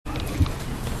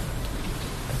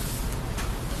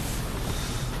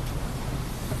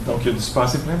il a dû se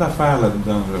passer plein d'affaires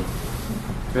là-dedans. Là.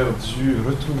 Perdu,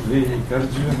 retrouvé,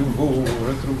 perdu à nouveau,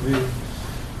 retrouvé,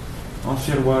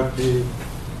 enfiroité,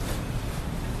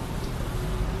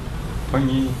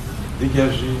 pogné,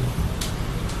 dégagé.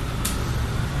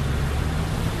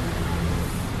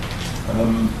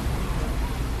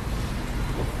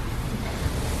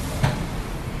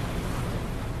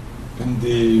 Une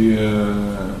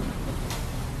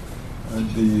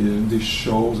des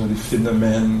choses, un des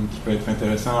phénomènes qui peut être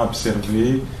intéressant à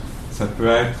observer, ça peut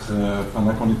être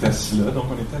pendant qu'on est assis là. Donc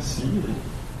on est assis.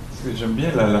 J'aime bien,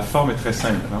 la forme est très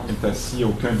simple. Hein? On est assis, il n'y a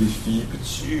aucun défi.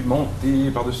 Peux-tu monter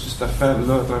par-dessus cette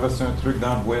affaire-là, traverser un truc dans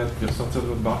la boîte, puis ressortir de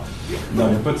l'autre bord? Non,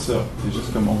 il n'y a pas de ça. C'est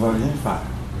juste comme on va rien faire.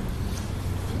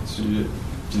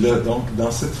 Puis là, donc,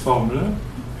 dans cette forme-là,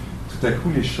 tout à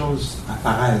coup, les choses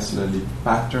apparaissent, là, les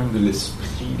patterns de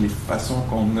l'esprit, les façons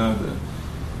qu'on a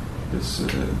de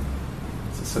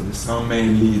s'en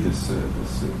mêler,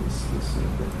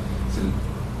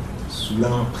 sous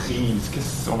l'emprise.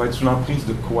 On va être sous l'emprise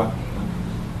de quoi?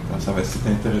 Alors, c'est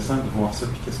intéressant de voir ça.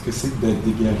 Puis qu'est-ce que c'est d'être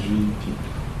dégagé? Puis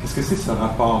qu'est-ce que c'est ce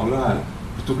rapport-là?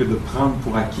 Plutôt que de prendre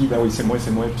pour acquis, ben oui, c'est moi,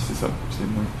 puis c'est ça, puis c'est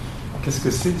moi. Qu'est-ce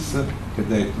que c'est ça que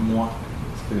d'être moi?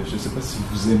 Parce que je ne sais pas si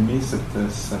vous aimez cette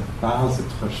base,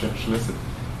 cette recherche-là,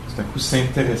 tout à coup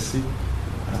s'intéresser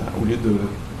au lieu de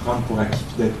prendre pour acquis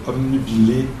puis d'être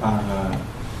obnubilé par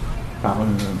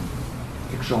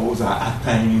quelque chose à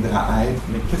atteindre, à être.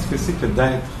 Mais qu'est-ce que c'est que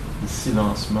d'être ici, là,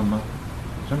 en ce moment?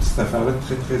 J'aime cette affaire-là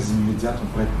très, très immédiate. On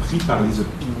pourrait être pris par les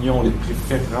opinions, les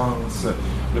préférences,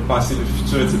 le passé, le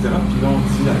futur, etc. Puis là, on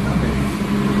dit, attends,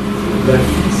 mais la vie,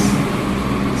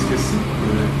 qu'est-ce que c'est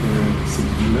que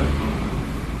cette vie-là?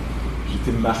 J'ai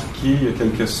été marqué il y a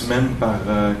quelques semaines par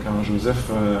quand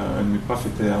Joseph, un de mes profs,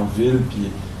 était en ville,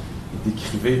 puis il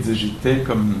décrivait, il disait, j'étais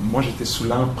sous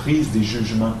l'emprise des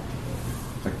jugements.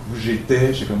 Fait que où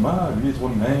j'étais comme, lui il est trop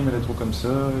de même, elle est trop comme ça,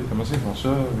 comment ça ils font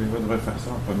ça, il devrait faire ça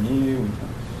en premier, ou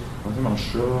comment ça il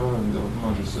mange ça, il devrait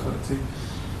manger ça, tu sais.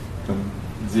 Comme,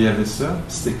 il dit, il y avait ça,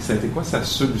 ça a été quoi sa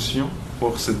solution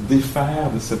pour se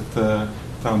défaire de cette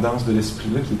tendance de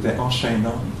l'esprit-là qui était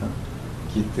enchaînante, hein,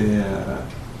 qui était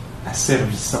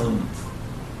asservissante,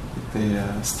 qui était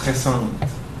stressante.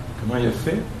 Comment il a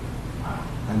fait?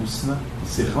 Hallucinant. Il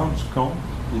s'est rendu compte,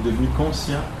 il est devenu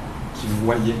conscient qu'il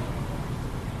voyait.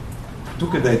 Plutôt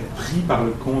que d'être pris par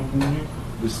le contenu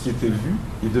de ce qui était vu,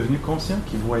 il est devenu conscient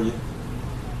qu'il voyait.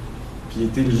 Puis il a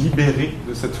été libéré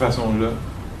de cette façon-là,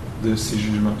 de ses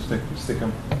jugements. Tout à coup, c'était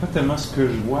comme, pas tellement ce que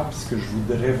je vois, puis ce que je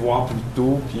voudrais voir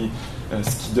plutôt, puis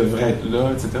ce qui devrait être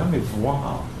là, etc., mais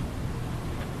voir.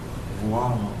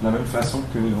 Voir. De la même façon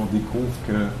qu'on découvre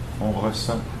qu'on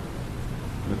ressent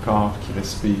le corps qui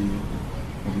respire,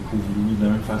 on découvre lui de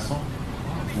la même façon.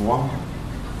 Voir.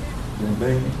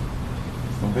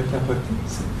 C'est bien capoté,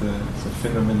 ce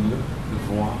phénomène-là,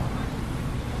 de voir.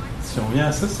 Si on revient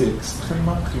à ça, c'est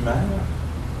extrêmement primaire.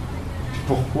 Puis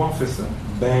pourquoi on fait ça?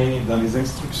 Dans les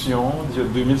instructions d'il y a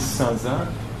 2600 ans,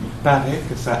 il paraît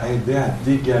que ça aidait à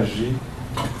dégager.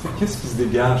 Qu'est-ce qui se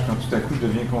dégage quand tout à coup je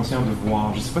deviens conscient de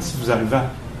voir? Je ne sais pas si vous arrivez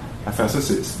à faire ça.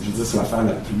 C'est l'affaire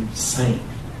la plus simple.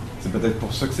 C'est peut-être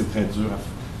pour ça que c'est très dur.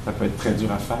 Ça peut être très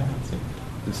dur à faire,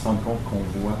 de se rendre compte qu'on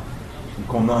voit ou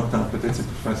qu'on entend. Peut-être c'est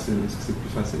plus facile. Est-ce que c'est plus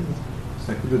facile?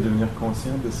 Tout à coup de devenir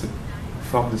conscient de cette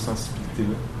forme de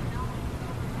sensibilité-là.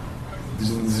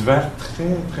 Des univers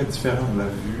très, très différents. La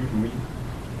vue, oui.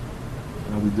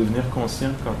 Alors, de devenir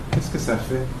conscient, qu'est-ce que ça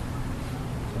fait?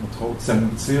 Entre autres, ça nous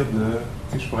tire de...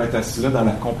 je pourrais être assis là dans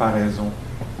la comparaison.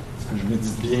 Est-ce que je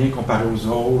médite bien comparé aux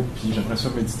autres, puis j'aimerais ça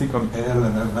méditer comme elle en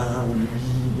avant, ou lui.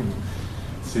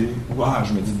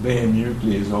 Je médite bien mieux que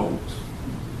les autres.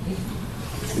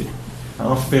 C'est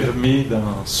enfermé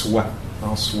dans soi,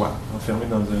 enfermé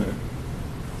dans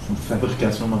une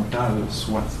fabrication mentale,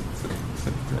 soi,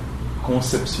 cette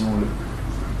conception-là.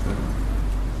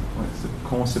 Cette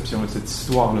conception-là, cette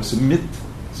histoire-là, ce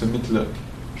mythe-là.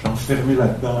 Je suis enfermé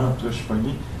là-dedans, puis là, je suis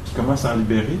pogné. Puis comment s'en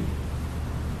libérer?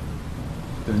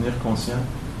 Devenir conscient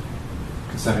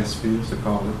que ça respire, ce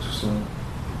corps-là, tout ça,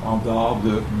 en dehors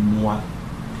de moi,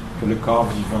 que le corps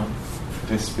vivant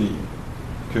respire,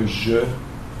 que je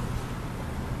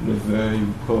le veuille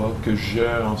ou pas, que je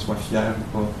en sois fier ou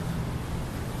pas.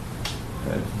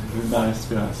 Vu ma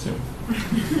respiration.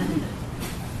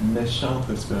 Méchante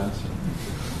respiration.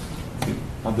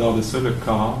 En dehors de ça, le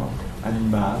corps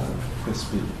animal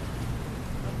respire.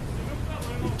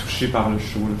 Et touché par le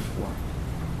chaud, le froid.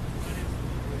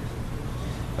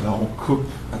 Alors on coupe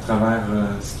à travers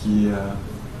ce qui est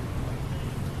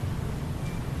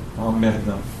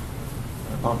emmerdant,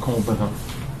 encombrant.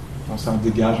 qu'on s'en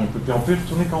dégage un peu. Puis on peut y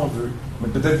retourner quand on veut. Mais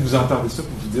peut-être que vous entendez ça et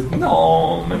vous vous dites «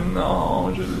 Non, mais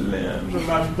non, je l'aime, je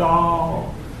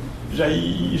l'adore.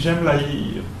 J'aime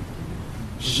l'haïr.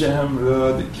 J'aime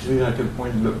là, décrire à quel point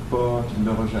il ne l'a pas, puis il ne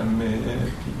l'aura jamais.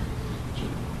 Puis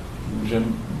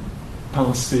j'aime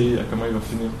penser à comment il va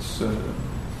finir tout seul.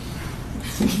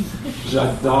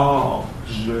 J'adore.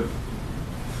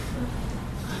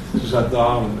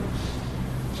 J'adore.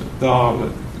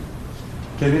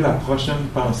 Quelle est la prochaine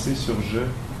pensée sur je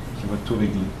qui va tout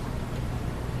régler?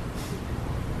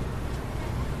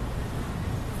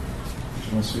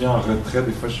 Je me souviens en retraite,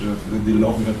 des fois je faisais des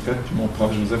longues retraites, puis mon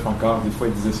prof Joseph encore, des fois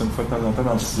il disait ça une fois de temps en temps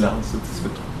dans le silence. Ça fait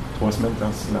 3 semaines t'es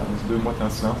en silence, 2 mois t'es en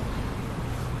silence.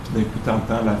 Puis d'un coup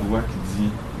t'entends la voix qui dit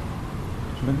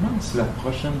 « Je me demande si la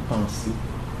prochaine pensée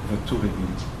va tout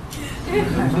régler. Je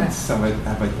me demande si elle va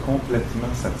être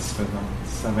complètement satisfaisante,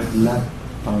 si ça va être la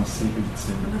pensée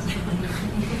ultime. »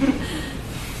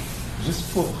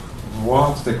 Juste pour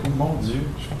voir tout à coup, mon Dieu,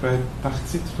 je peux être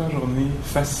parti toute la journée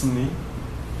fasciné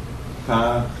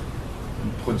par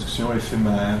une production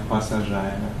éphémère,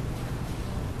 passagère.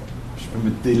 Je peux me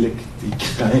délecter,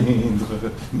 craindre,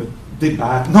 me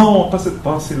débattre. Non, pas cette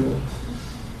pensée-là.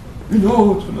 Une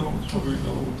autre, j'en veux une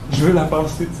autre. Je veux la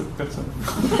pensée de cette personne.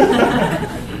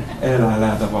 Elle a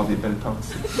l'air d'avoir des belles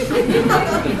pensées.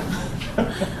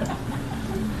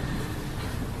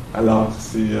 Alors,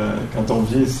 quand on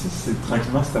vient ici,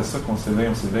 tranquillement, c'est à ça qu'on s'éveille.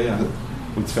 On s'éveille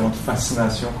aux différentes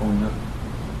fascinations qu'on a.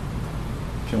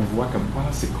 Puis on voit comme,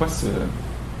 c'est quoi ce...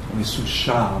 On est sous le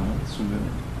charme, sous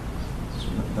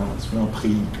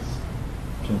l'emprise.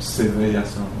 Puis on s'éveille à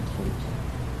ça, entre autres.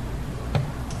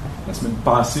 La semaine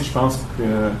passée, je pense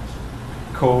que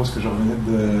cause que je revenais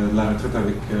de la retraite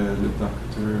avec le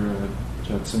docteur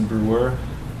Judson Brewer,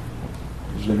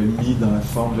 je l'avais mis dans la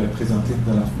forme, j'avais présenté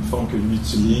dans la forme que lui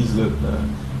utilise, là,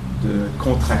 de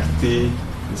contracter,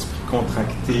 l'esprit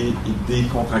contracté et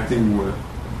décontracté ou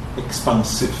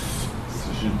expansif.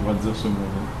 J'ai le droit de dire ce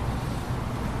mot-là.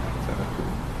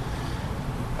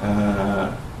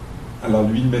 Alors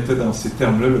lui, il mettait dans ces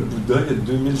termes-là, le Bouddha, il y a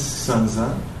 2600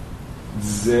 ans,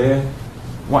 disait,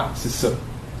 ouais, c'est ça. Tu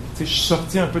sais, je suis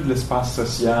sorti un peu de l'espace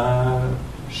social,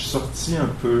 je suis sorti un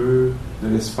peu de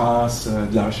l'espace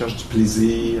de la recherche du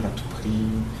plaisir à tout prix,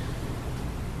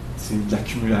 de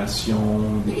l'accumulation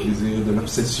des plaisirs, de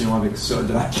l'obsession avec ça,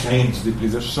 de la crainte du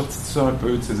déplaisir. Je suis sorti de ça un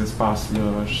peu, de ces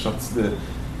espaces-là. Je suis sorti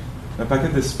d'un paquet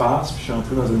d'espaces, puis je suis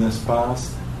entré dans un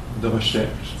espace de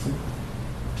recherche. Tu sais.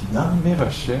 Puis dans mes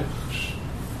recherches,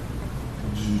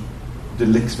 de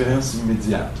l'expérience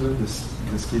immédiate, là, de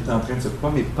ce qui est en train de se pas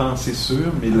mes pensées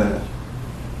sûres, mais le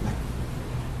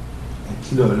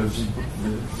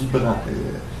vibrant,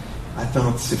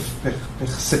 attentif,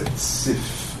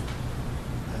 perceptif,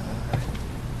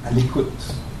 à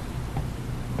l'écoute,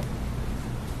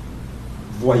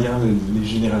 voyant les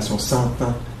générations,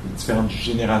 sentant les différentes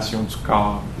générations du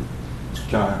corps, du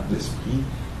cœur, de l'esprit.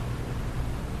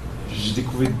 J'ai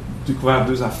découvert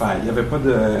 2 affaires. Il n'y avait pas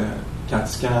de CAT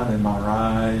scan,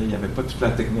 MRI, il n'y avait pas toute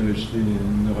la technologie des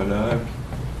neurologues.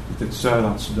 Il était tout seul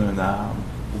en dessous d'un arbre,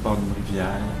 au bord d'une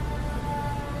rivière.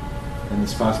 Un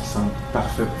espace qui semble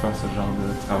parfait pour faire ce genre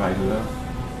de travail-là.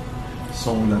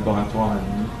 Son laboratoire à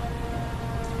lui.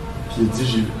 Puis il a dit,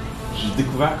 j'ai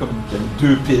découvert comme qu'il y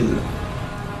avait 2 piles,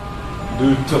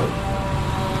 2 tas.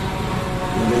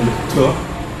 Il y avait le tas,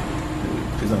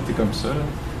 présenté comme ça. Là.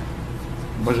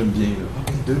 Moi j'aime bien, là.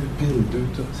 2 piles, 2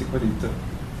 tas. C'est quoi les tas?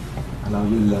 Alors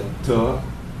il y a le tas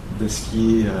de ce qui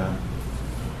est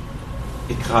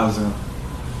écrasant,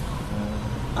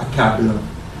 accablant.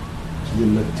 Puis il y a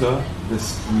le tas de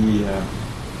ce qui est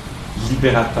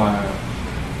libérateur,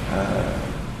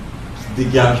 qui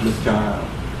dégage le cœur.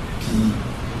 Puis,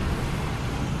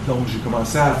 donc, j'ai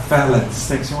commencé à faire la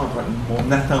distinction entre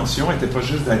mon attention n'était pas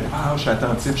juste d'être je suis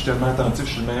attentif, je suis tellement attentif,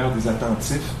 je suis le meilleur des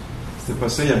attentifs. C'était pas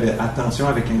ça, il y avait attention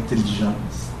avec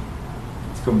intelligence.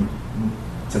 C'est comme,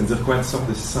 ça veut dire quoi, une sorte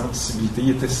de sensibilité.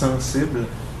 Il était sensible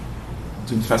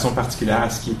d'une façon particulière à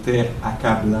ce qui était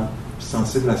accablant, puis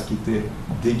sensible à ce qui était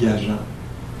dégageant.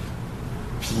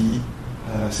 Puis,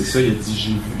 c'est ça, il a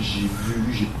dit j'ai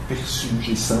perçu,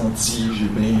 j'ai senti, j'ai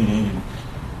bien.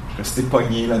 Je restais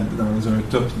pogné là, dans un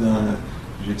tas, puis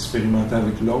j'ai expérimenté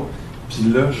avec l'autre. Puis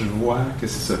là, je vois que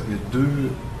c'est ça. Il y a 2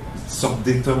 sortes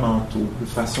d'états mentaux, de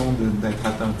façon d'être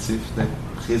attentif, d'être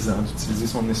présent, d'utiliser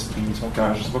son esprit, son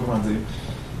cœur, je ne sais pas comment dire.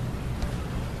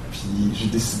 Puis j'ai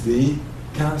décidé,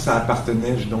 quand ça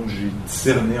appartenait, donc j'ai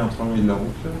discerné entre un et l'autre.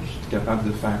 J'étais capable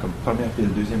de faire comme première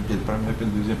pile, deuxième pile, première pile,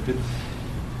 deuxième pile.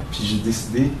 Puis j'ai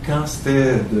décidé, quand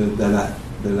c'était de la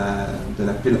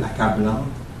pile accablante,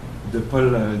 de ne pas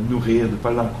le nourrir, de ne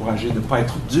pas l'encourager, de ne pas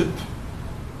être dupe,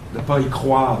 de ne pas y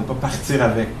croire, de ne pas partir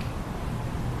avec.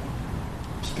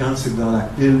 Puis quand c'est dans la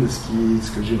pile de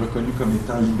ce que j'ai reconnu comme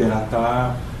étant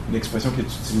libérateur, une expression qui est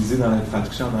utilisée dans la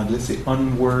traduction en anglais, c'est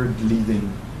onward leading.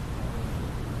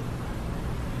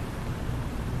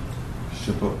 Je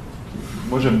sais pas.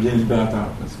 Moi, j'aime bien libérateur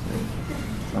parce que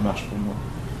ça marche pour moi.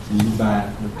 Qui libère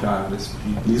le cœur,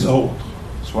 l'esprit, les autres,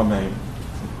 soi-même.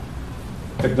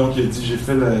 Fait que donc, il a dit, j'ai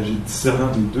discerné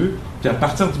entre les deux. Puis à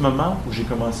partir du moment où j'ai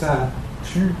commencé à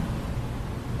plus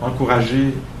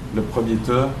encourager le premier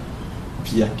tas,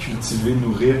 puis à cultiver,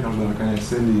 nourrir, quand je le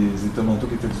reconnaissais, les états mentaux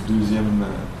qui étaient de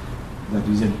la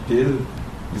deuxième pile,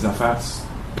 les affaires,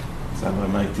 ça a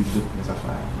vraiment été vite, mes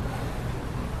affaires.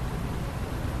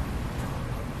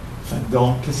 Fait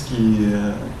donc, qu'est-ce qui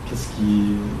est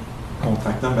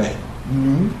contractant? Ben,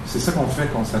 nous, c'est ça qu'on fait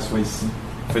quand on s'assoit ici.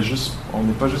 On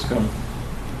n'est pas juste comme...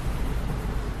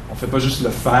 On fait pas juste le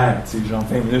faire, tu sais, genre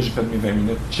 20 minutes, j'ai fait mes 20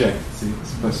 minutes, check. C'est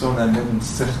pas ça, on amène une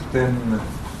certaine...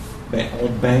 Ben, on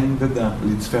baigne dedans,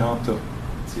 les différents tas.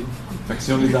 Tu sais. Fait que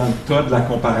si on est dans le tas de la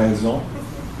comparaison,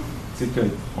 tu sais,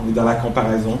 qu'on est dans la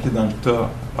comparaison, qui est dans le tas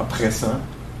oppressant,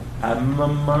 à un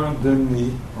moment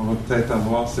donné, on va peut-être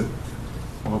avoir cet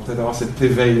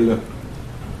éveil-là.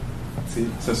 Tu sais,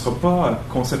 ce ne sera pas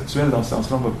conceptuel dans ce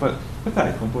sens-là, on va pas...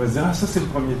 Peut-être qu'on pourrait se dire, ça c'est le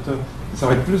premier tas. Ça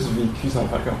va être plus vécu, ça va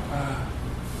faire comme...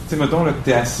 Tu sais, mettons, là, que tu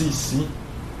es assis ici,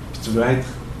 puis tu veux être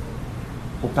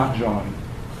au parc Jarry,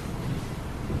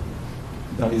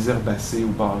 dans les herbacées, au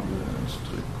bord de ce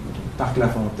truc, ou au parc La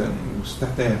Fontaine, ou sur ta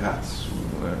terrasse, ou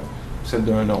celle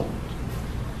d'un autre.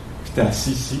 Puis tu es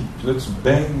assis ici, puis là, tu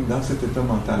baignes dans cet état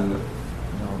mental-là.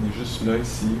 Alors, on est juste là,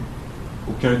 ici,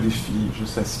 aucun défi,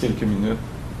 juste assis quelques minutes.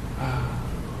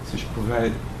 Si je pouvais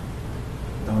être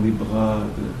dans les bras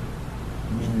de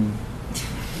Minou.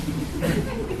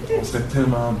 On serait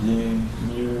tellement bien,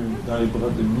 mieux dans les bras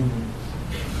de Minou.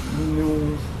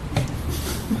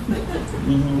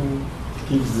 Minou,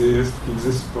 qui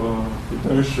n'existe pas, qui est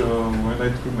un chat ou un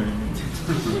être humain,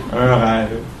 un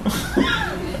rêve.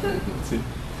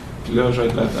 Puis là, je vais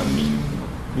être là-dedans,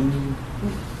 Minou.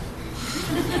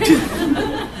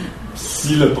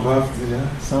 Si le prof dit,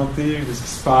 santé, qu'est-ce qui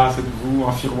se passe, êtes-vous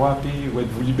enfiroipé ou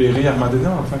êtes-vous libéré, à un moment donné,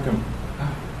 on va faire comme,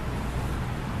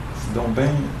 c'est donc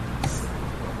bien,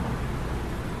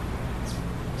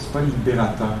 c'est pas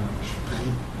libérateur, je suis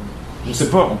pris. Je sais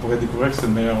pas, on pourrait découvrir que c'est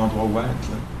le meilleur endroit où être.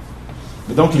 Là.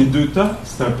 Mais donc, les deux tas,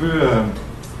 c'est un peu,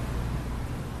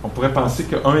 on pourrait penser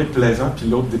qu'un est plaisant, puis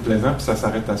l'autre déplaisant, puis ça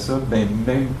s'arrête à ça. Ben,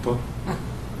 même pas.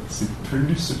 C'est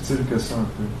plus subtil que ça, un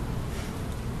peu.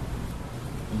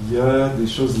 Il y a des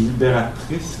choses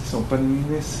libératrices qui ne sont pas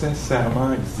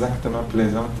nécessairement exactement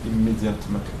plaisantes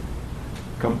immédiatement.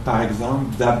 Comme par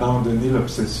exemple d'abandonner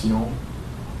l'obsession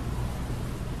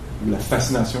ou la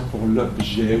fascination pour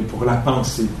l'objet ou pour la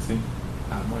pensée. Tu sais.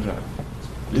 Moi,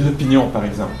 les opinions, par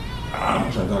exemple. Moi,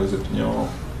 j'adore les opinions.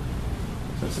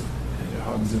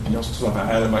 Des opinions sur tout ça.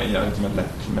 Il y a de la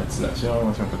climatisation,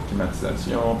 on fait un peu de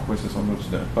climatisation, pourquoi ils se sont au-dessus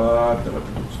d'un pas, ils devraient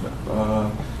plus au-dessus d'un pas.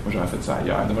 Moi, j'aurais fait ça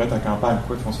ailleurs. Ils devraient être en campagne,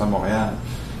 pourquoi ils font ça à Montréal?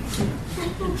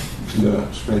 Puis là,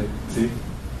 je peux être, tu sais,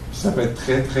 ça peut être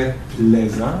très, très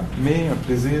plaisant, mais un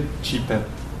plaisir cheapette.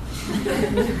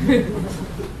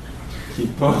 Qui n'est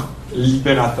pas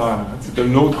libérateur. Hein. C'est de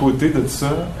l'autre côté de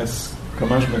ça,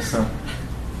 comment je me sens?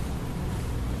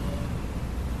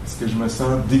 Est-ce que je me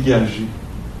sens dégagé?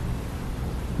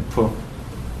 Pas.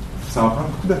 Ça va prendre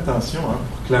beaucoup d'attention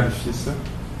pour clarifier ça.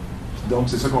 Puis donc,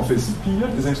 c'est ça qu'on fait ici. Puis il y a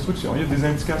des instructions, il y a des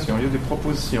indications, il y a des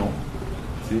propositions.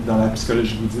 T'sais, dans la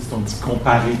psychologie bouddhiste, on dit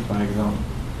comparer, par exemple.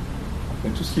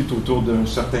 Mais tout ce qui est autour d'un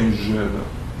certain je, là,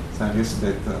 ça risque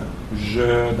d'être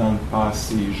je dans le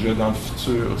passé, je dans le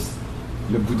futur.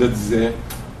 Le Bouddha disait,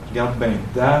 regarde bien,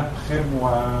 d'après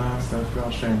moi, c'est un peu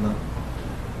enchaînant.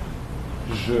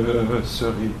 Je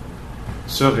serai,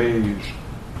 serai-je,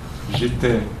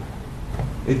 j'étais,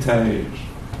 étais-je,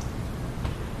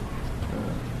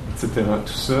 etc.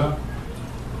 Tout ça,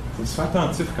 sois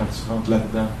attentif quand tu rentres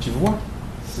là-dedans. Puis vois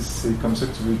si c'est comme ça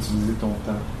que tu veux utiliser ton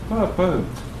temps. Je ne vais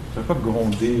pas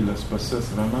gronder, là, c'est pas ça.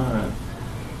 C'est vraiment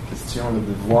question là,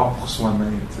 de voir pour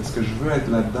soi-même. Est-ce que je veux être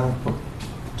là-dedans ou pas?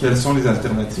 Quelles sont les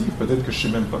alternatives? Peut-être que je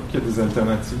ne sais même pas qu'il y a des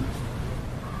alternatives.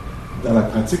 Dans la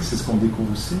pratique, c'est ce qu'on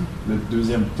découvre aussi. Le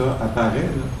deuxième tas apparaît.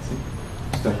 Là,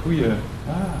 tout à coup, il y a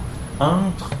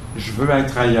entre je veux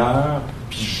être ailleurs,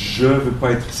 puis je ne veux pas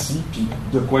être ici, puis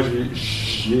de quoi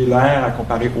j'ai l'air à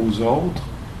comparer aux autres.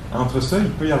 Entre ça,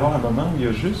 il peut y avoir un moment où il y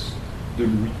a juste de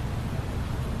lui.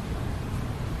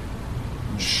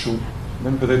 Du chaud,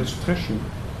 même peut-être du très chaud.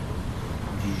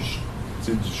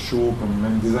 Du chaud, comme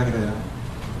même désagréable.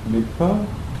 Mais pas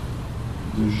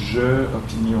de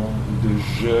je-opinion ou de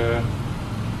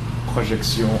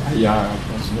je-projection ailleurs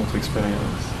dans une autre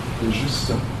expérience. Il y a juste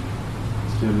ça.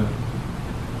 Parce que là,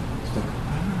 tout à coup,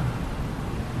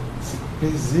 c'est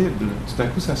paisible. Tout à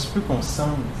coup, ça se peut qu'on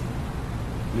sente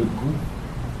le goût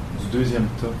du deuxième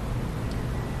tas.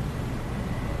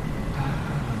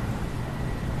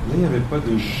 Là, il n'y avait pas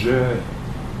de je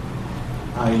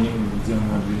eyeing, on dit en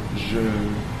anglais.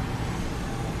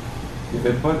 Il n'y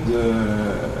avait pas de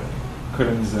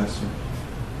colonisation.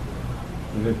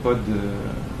 Il n'y avait pas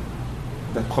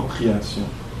d'appropriation.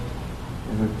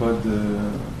 Il n'y avait pas de...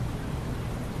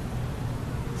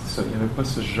 C'est ça, il n'y avait pas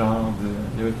ce genre de...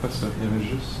 Il n'y avait pas ça. Il y avait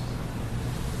juste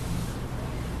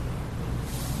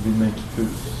des mains qui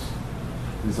poussent,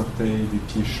 des orteils, des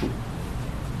pieds chauds.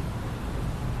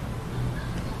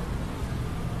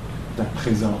 De la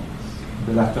présence,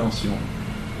 de l'attention,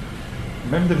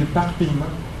 même de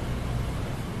l'éparpillement.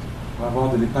 On va avoir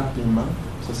de l'éparpillement,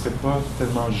 ce ne serait pas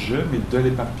tellement je, mais de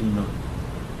l'éparpillement.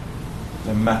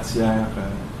 La matière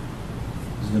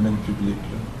du domaine public,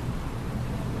 là.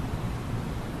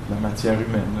 La matière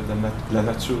humaine, là, de la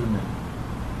nature humaine.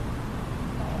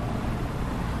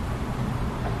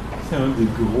 C'est un des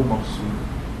gros morceaux.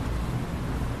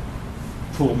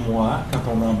 Pour moi, quand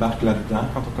on embarque là-dedans,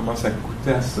 quand on commence à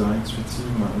goûter à ça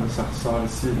intuitivement, là, ça ressort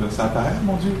ici, là, ça apparaît,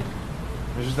 mon Dieu,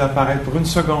 juste d'apparaître pour une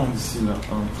seconde ici, là,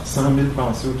 entre 100 000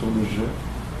 pensées autour de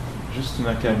je, juste une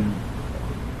accalmie.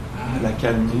 Ah,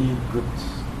 l'accalmie, goûte.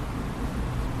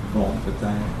 Bon,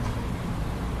 peut-être.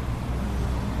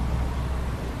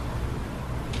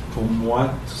 Pour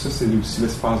moi, tout ça, c'est aussi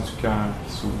l'espace du cœur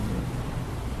qui s'ouvre.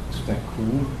 Tout à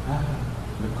coup,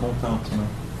 le contentement.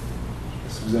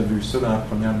 Si vous avez eu ça dans la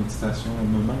première méditation, un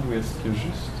moment où est-ce que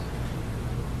juste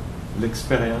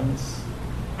l'expérience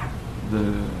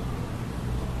de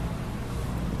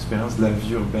la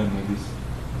vie urbaine,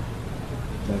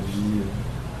 de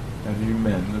la vie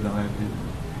humaine, là, dans la vie,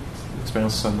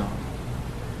 l'expérience sonore.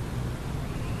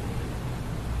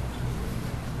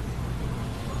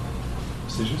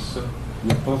 C'est juste ça. Il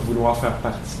n'y a pas vouloir faire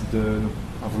partie de,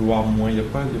 en vouloir moins. Il n'y a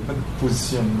pas de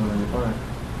positionnement. Il n'y a pas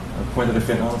un point de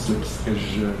référence là, qui serait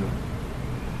je, là.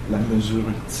 La mesure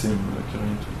ultime là, qui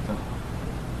revient tout le temps.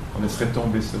 On laisserait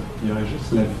tomber ça. Puis il y aurait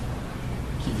juste la vie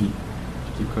qui vit,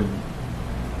 puis qui est connue.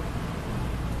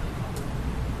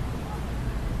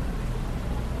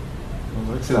 On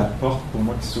dirait que c'est la porte pour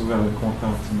moi qui s'ouvre vers le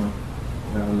contentement,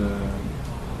 vers le...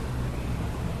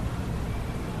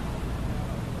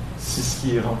 Si ce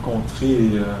qui est rencontré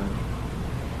est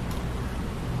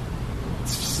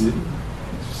difficile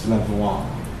à voir,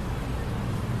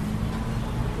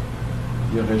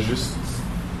 il y aurait juste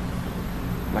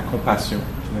la compassion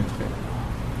qui naîtrait.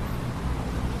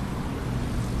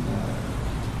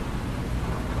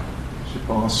 Je sais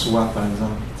pas, en soi, par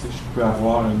exemple, tu sais, je peux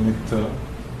avoir un état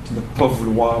puis ne pas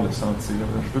vouloir le sentir.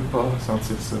 Je veux pas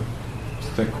sentir ça. Puis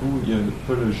tout à coup, il n'y a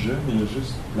pas le je, mais il y a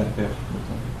juste la perte,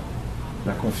 mettons.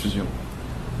 La confusion.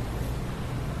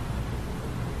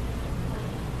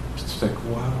 Puis tout à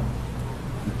coup,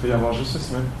 il peut y avoir juste ça,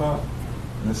 c'est même pas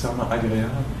nécessairement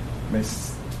agréable, mais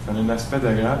ça a un aspect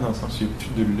d'agréable dans le sens où il n'y a plus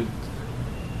de lutte.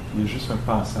 Il y a juste un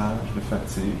passage de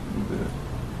fatigue,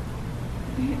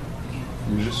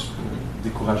 il y a juste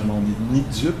découragement. On n'est ni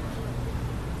dupe,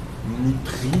 ni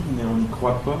pris, mais on n'y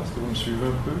croit pas. Est-ce que vous me suivez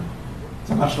un peu?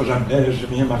 Ça ne marchera jamais,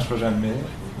 rien ne marchera jamais.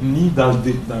 Ni dans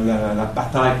la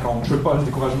bataille contre. Je veux pas le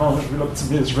découragement, je veux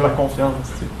l'optimisme, je veux la confiance.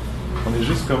 Tu sais. On est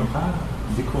juste comme,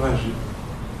 découragé.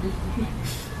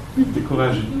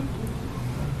 Découragé.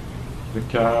 Le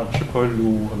cœur, je sais pas,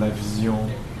 lourd, la vision.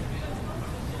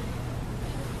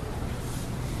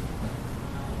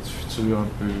 Du futur un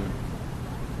peu.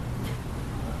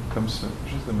 Comme ça,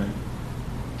 juste de même.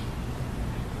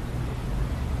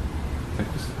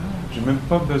 J'ai même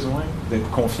pas besoin d'être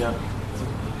confiant.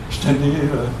 Je suis tanné, je ne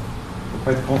peux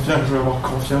pas être confiant, je veux avoir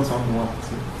confiance en moi. Tu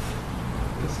sais.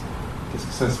 Qu'est-ce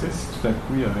que ça serait si tout à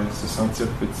coup il y aurait se sentir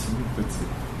petit,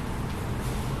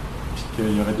 puis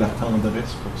qu'il y aurait de la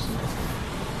tendresse pour ça.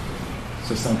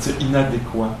 Se sentir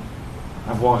inadéquat,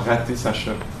 avoir raté sa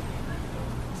shot,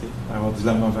 tu sais, avoir dit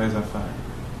la mauvaise affaire.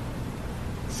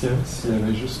 S'il y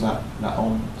avait juste la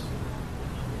honte,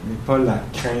 mais pas la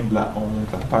crainte de la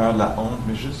honte, la peur de la honte,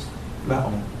 mais juste la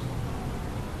honte.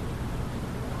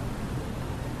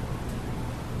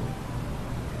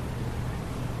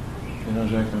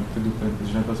 Mélanger avec un peu d'open.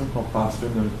 J'ai l'impression qu'on passerait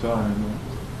d'un tas à un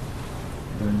autre.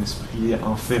 D'un esprit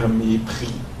enfermé,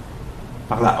 pris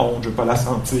par la honte, je ne veux pas la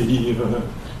sentir,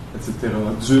 etc.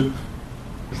 Dupe,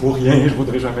 je ne vaux rien, je ne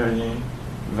voudrais jamais rien.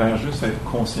 Vers juste être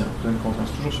conscient, pleine conscience.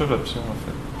 C'est toujours ça l'option, en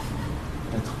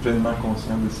fait. Être pleinement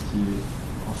conscient de ce qui est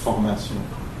en formation,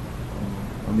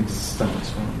 en existence,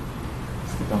 ce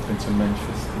qui est en train de se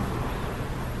manifester.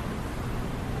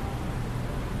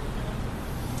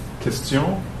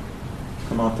 Questions,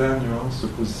 commentaires, nuances,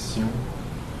 oppositions?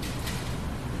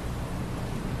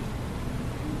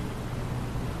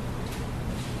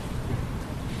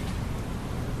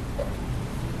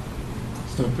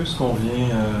 C'est un peu ce qu'on vient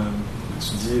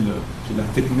étudier là. Puis la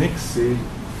technique, c'est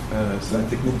la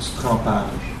technique du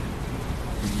trempage.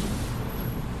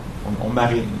 On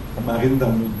marine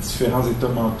dans nos différents états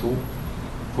mentaux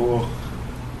pour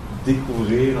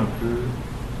découvrir un peu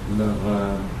leur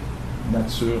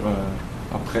nature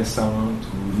oppressante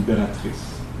ou libératrice.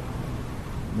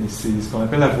 Mais c'est ce qu'on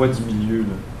appelle la voie du milieu.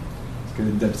 Là. Parce que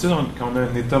d'habitude, quand on a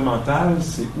un état mental,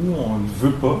 c'est où on ne le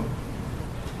veut pas,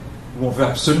 où on veut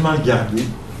absolument le garder.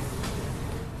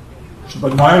 Je suis de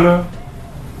bonne humeur, là.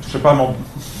 Je ne sais pas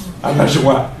à ma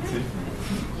joie. T'sais.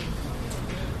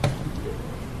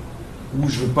 Ou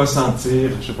je ne veux pas sentir,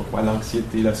 je ne sais pas quoi,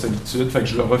 l'anxiété, la solitude, fait que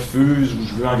je le refuse, ou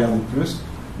je veux en garder plus,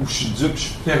 ou je suis dupe, je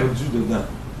suis perdu dedans.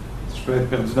 Je peux être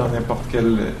perdu dans n'importe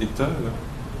quel état. Là.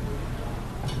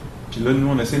 Puis là, nous,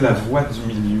 on essaie la voie du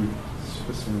milieu. Je ne sais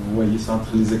pas si vous voyez ça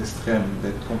entre les extrêmes,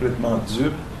 d'être complètement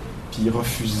dupe, puis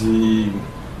refuser.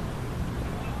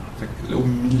 Fait que là, au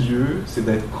milieu, c'est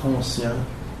d'être conscient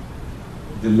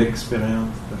de l'expérience,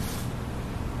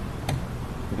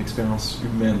 de l'expérience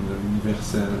humaine,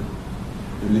 universelle,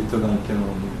 de l'état dans lequel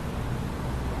on est.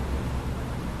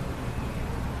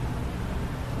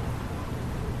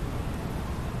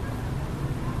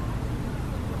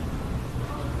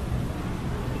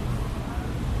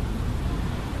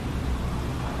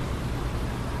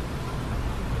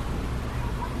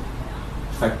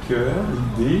 Fait que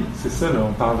l'idée, c'est ça, là,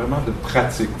 on parle vraiment de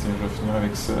pratique. Tiens, je vais finir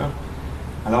avec ça.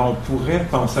 Alors, on pourrait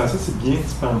penser à ça, c'est bien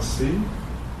d'y penser.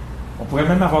 On pourrait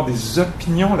même avoir des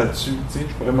opinions là-dessus. Tu sais,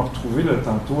 je pourrais me retrouver là,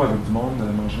 tantôt avec du monde,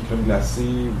 manger une crème glacée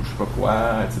ou je sais pas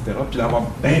quoi, etc. Puis avoir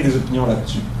bien des opinions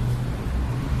là-dessus.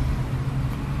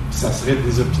 Puis ça serait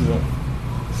des opinions.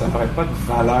 Ça n'aurait pas de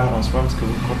valeur en soi, parce que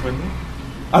vous comprenez?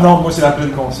 Ah non, moi c'est la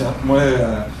pleine conscience. Moi,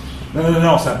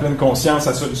 non, c'est la pleine conscience,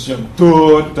 ça solutionne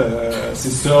tout, c'est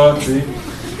ça, tu sais.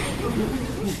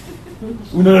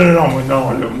 Ou non, moi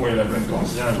la pleine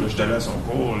conscience, là, je t'allais à son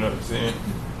cours, là, tu sais.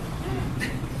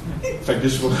 Fait que je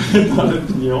suis dans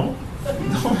l'opinion.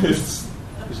 Non, mais je dis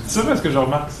ça parce que je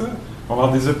remarque ça. On va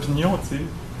avoir des opinions, tu sais.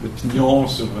 L'opinion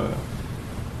sur.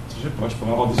 Je sais pas, je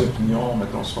pourrais avoir des opinions,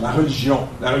 mettons, sur la religion.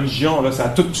 La religion, là, ça a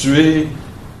tout tué.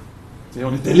 T'sais,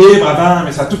 on était libre avant,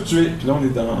 mais ça a tout tué. Puis là, on est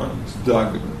dans du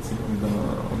dogme.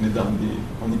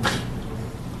 On est pris.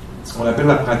 Ce qu'on appelle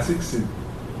la pratique, c'est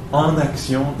en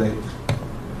action d'être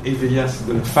éveillé,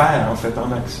 de le faire, en fait,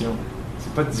 en action.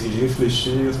 C'est pas d'y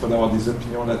réfléchir, c'est pas d'avoir des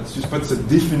opinions là-dessus, c'est pas de se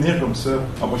définir comme ça.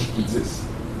 Ah, moi, je suis bouddhiste.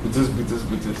 Bouddhiste.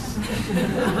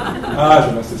 Ah,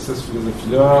 c'est ça, cette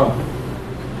philosophie-là.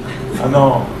 Ah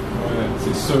non, ouais,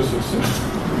 c'est ça.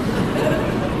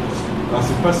 Non,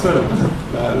 c'est pas ça.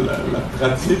 La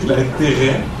pratique,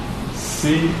 l'intérêt,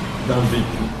 c'est dans le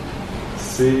vécu.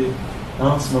 C'est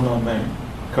en ce moment même.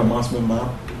 Comme en ce moment,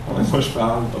 moi je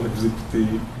parle, pendant que vous écoutez.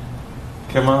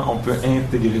 Comment on peut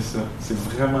intégrer ça? C'est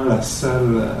vraiment le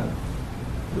seul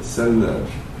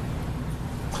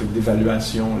truc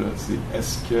d'évaluation, là. C'est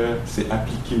est-ce que c'est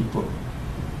appliqué ou pas?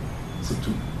 C'est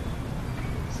tout.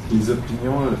 Les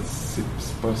opinions, là, c'est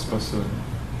pas ça.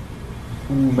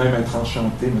 Ou même être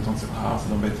enchanté, mettons, ça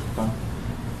doit être trippant.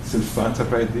 C'est le fun, ça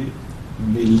peut aider.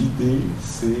 Mais l'idée,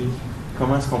 c'est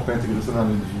comment est-ce qu'on peut intégrer ça dans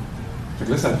notre vie? Fait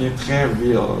que là, ça devient très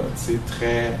real, tu sais,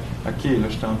 très... OK, là,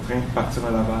 je suis en train de partir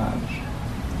un lavage.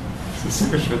 C'est ça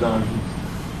que je fais dans la vie.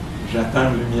 J'attends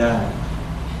la lumière.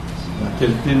 Dans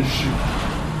quelle pile je suis?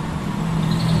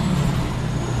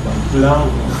 Dans le blanc ou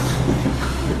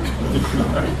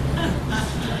dans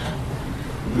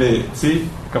mais, tu sais,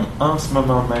 comme en ce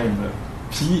moment même. Là.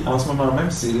 Puis, en ce moment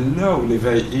même, c'est là où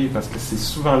l'éveil est, parce que c'est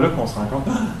souvent là qu'on se rend compte,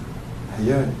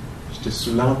 aïe, j'étais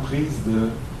sous l'emprise de,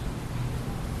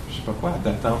 je sais pas quoi,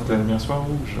 d'attendre que la lumière soit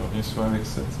rouge. Je reviens souvent avec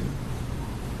ça, tu sais.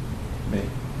 Mais,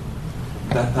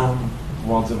 d'attendre,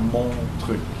 pouvoir dire mon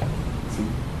truc. T'sais.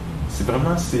 C'est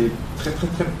vraiment, c'est très, très,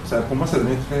 très, ça, pour moi, ça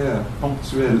devient très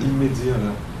ponctuel, immédiat,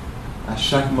 là. À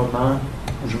chaque moment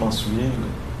où je m'en souviens, là,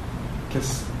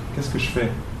 qu'est-ce que je fais?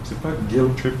 C'est pas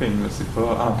guilt tripping, là. C'est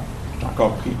pas, j'ai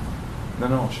encore pris.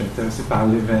 Non, je suis intéressé par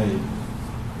l'éveil,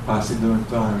 passer d'un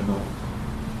temps à un autre.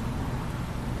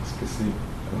 Est-ce que c'est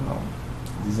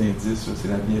des indices, là, c'est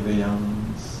la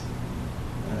bienveillance,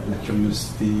 la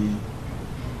curiosité,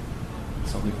 une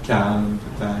sorte de calme,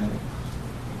 peut-être.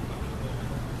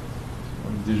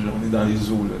 On est dans les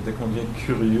eaux, là. Dès qu'on devient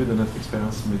curieux de notre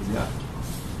expérience immédiate,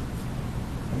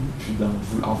 puis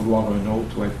en vouloir un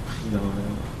autre ou être pris dans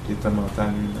l'état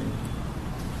mental lui-même.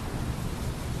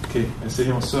 OK,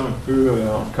 essayons ça un peu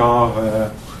encore.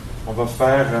 On va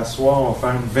faire, à soir, on va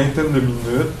faire une vingtaine de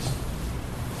minutes,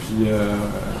 puis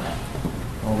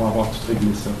on va avoir tout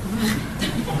réglé ça.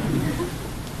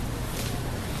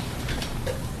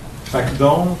 Fait que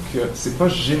donc, c'est pas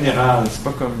général, c'est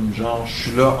pas comme genre je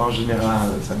suis là en général,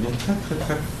 ça devient très très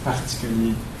très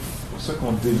particulier. C'est pour ça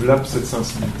qu'on développe cette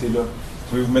sensibilité-là. Vous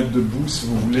pouvez vous mettre debout si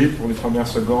vous voulez pour les premières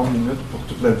secondes, minutes, pour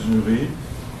toute la durée.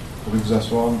 Vous pouvez vous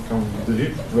asseoir quand vous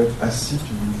voudrez, vous pouvez être assis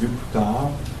puis vous lever plus tard,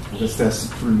 vous restez assis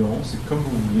tout le long, c'est comme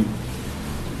vous voulez.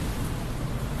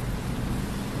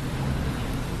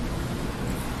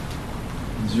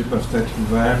 Les yeux peuvent être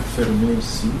ouverts, fermés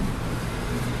aussi.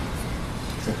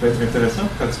 Ça peut être intéressant de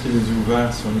pratiquer les yeux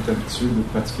ouverts si on est habitué de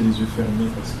pratiquer les yeux fermés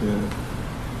parce que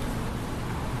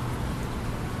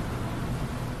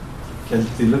cette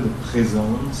qualité-là de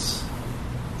présence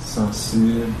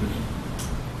sensible,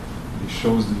 les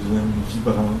choses deviennent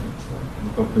vibrantes, on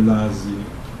n'est pas blasé.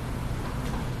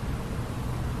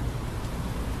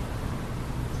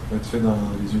 Ça peut être fait dans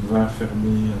les yeux ouverts,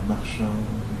 fermés, en marchant,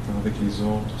 en étant avec les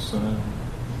autres, seul.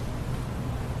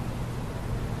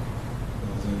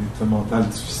 Un état mental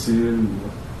difficile ou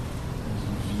dans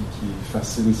une vie qui est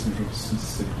facile ces jours-ci, si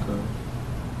c'est le cas.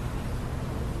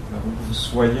 Alors, où vous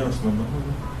soyez en ce moment,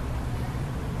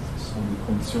 ce sont des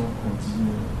conditions qu'on dit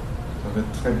doivent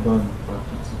être très bonnes pour la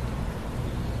pratique.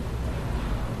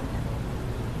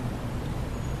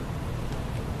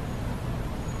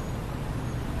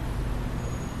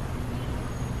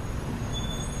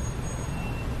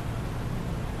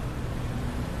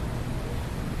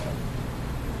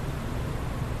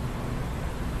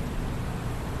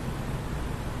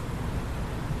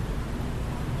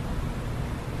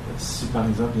 Si par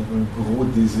exemple il y avait un gros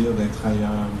désir d'être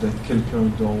ailleurs, d'être quelqu'un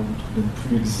d'autre, de ne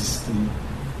plus exister,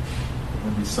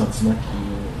 des sentiments qui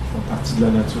font partie de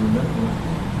la nature humaine,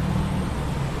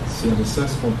 s'il y avait ça,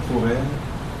 est-ce qu'on pourrait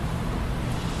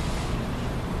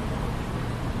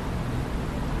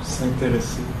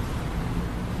s'intéresser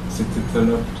à cet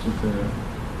état-là plutôt que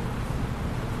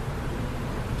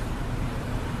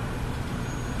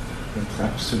d'être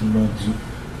absolument dupe,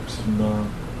 absolument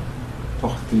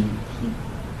porté, pris?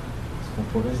 On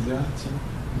pourrait se dire, ah, tiens,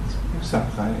 où ça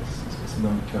presse? Est-ce que c'est dans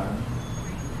le cœur?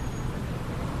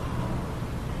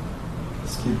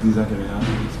 Qu'est-ce qui est désagréable?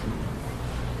 Est-ce que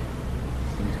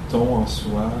c'est le ton en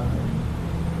soi?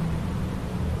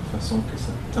 La façon que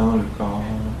ça tend le corps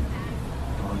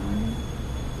en lui?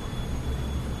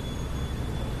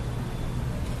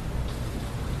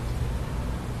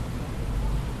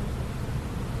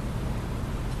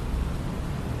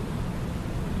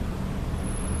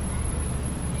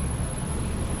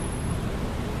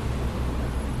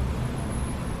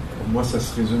 Moi, ça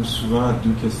se résume souvent à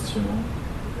deux questions.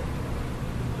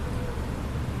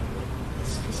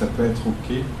 Est-ce que ça peut être OK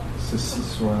que ceci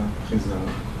soit présent,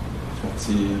 la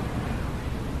fatigue,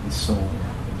 les sons,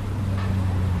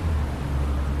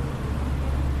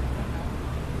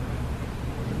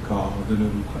 le corps, de l'eau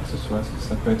ou quoi que ce soit? Est-ce que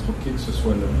ça peut être OK que ce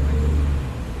soit là?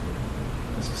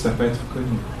 Est-ce que ça peut être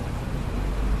connu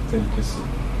tel que c'est?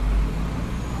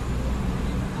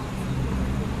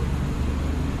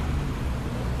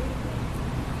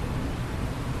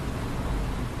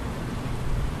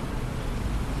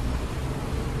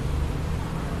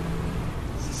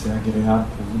 C'est agréable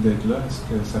pour vous d'être là, est-ce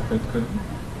que ça peut être connu?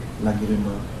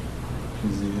 L'agrément, le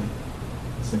plaisir,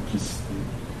 la simplicité,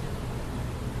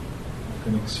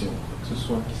 la connexion, quoi que ce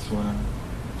soit qui soit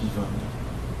vivant.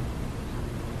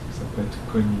 Ça peut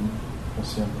être connu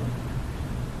consciemment.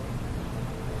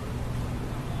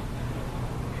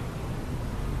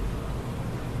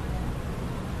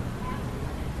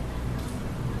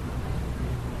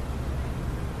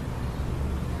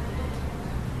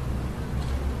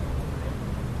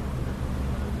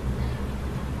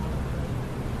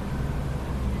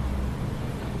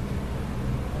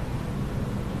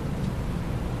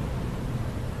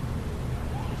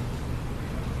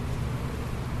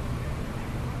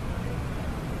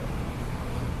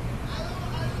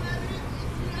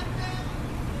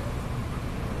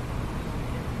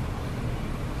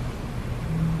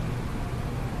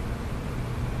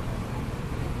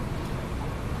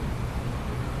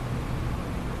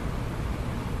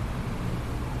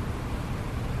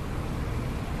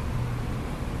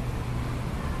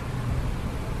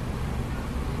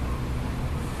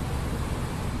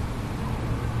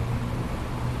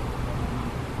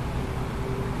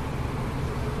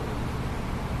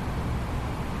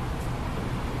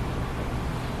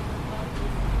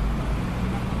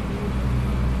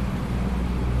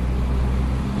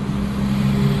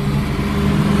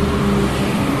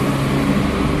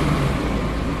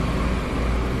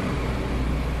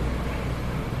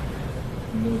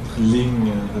 autre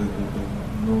ligne,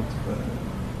 une autre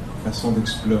façon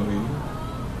d'explorer.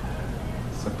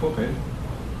 Ça pourrait,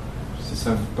 si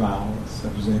ça vous parle, ça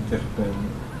vous interpelle,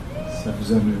 ça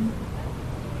vous allume.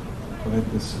 Ça pourrait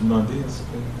être de se demander est-ce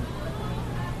que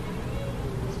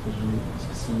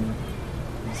c'est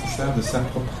nécessaire de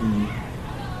s'approprier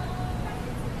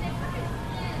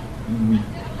l'ouïe,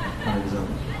 par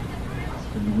exemple. Est-ce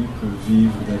que l'ouïe peut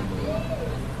vivre d'elle-même,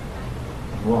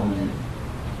 avoir lieu.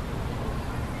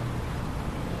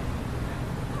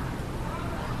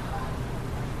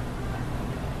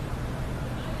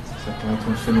 Ça peut être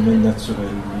un phénomène naturel,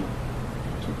 oui,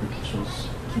 plutôt que quelque chose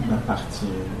qui m'appartient.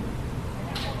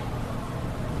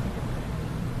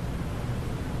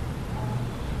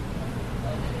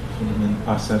 Phénomène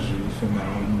passager, éphémère,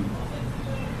 oui.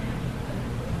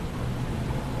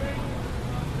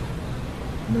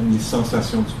 Même les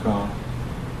sensations du corps,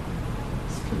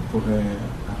 est-ce qu'elles pourraient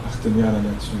appartenir à la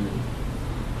nature?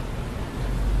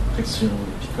 Pression,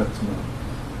 le picotement.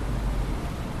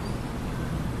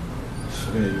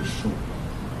 Frais et chaud.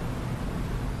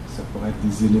 Ça pourrait être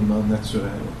des éléments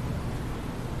naturels.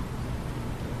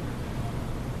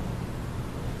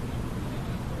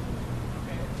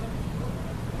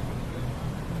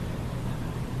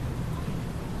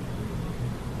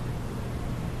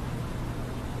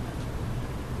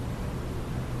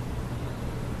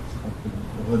 On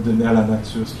peut redonner à la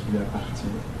nature ce qui lui appartient.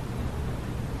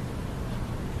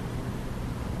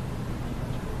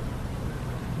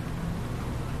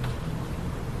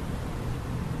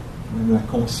 Même la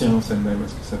conscience elle-même,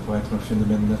 est-ce que ça pourrait être un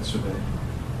phénomène naturel?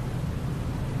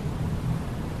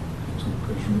 Plutôt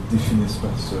que je me définisse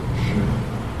par ça.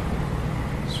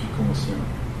 Je suis conscient,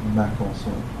 ma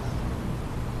conscience.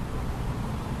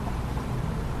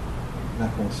 La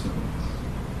conscience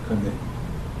connaît.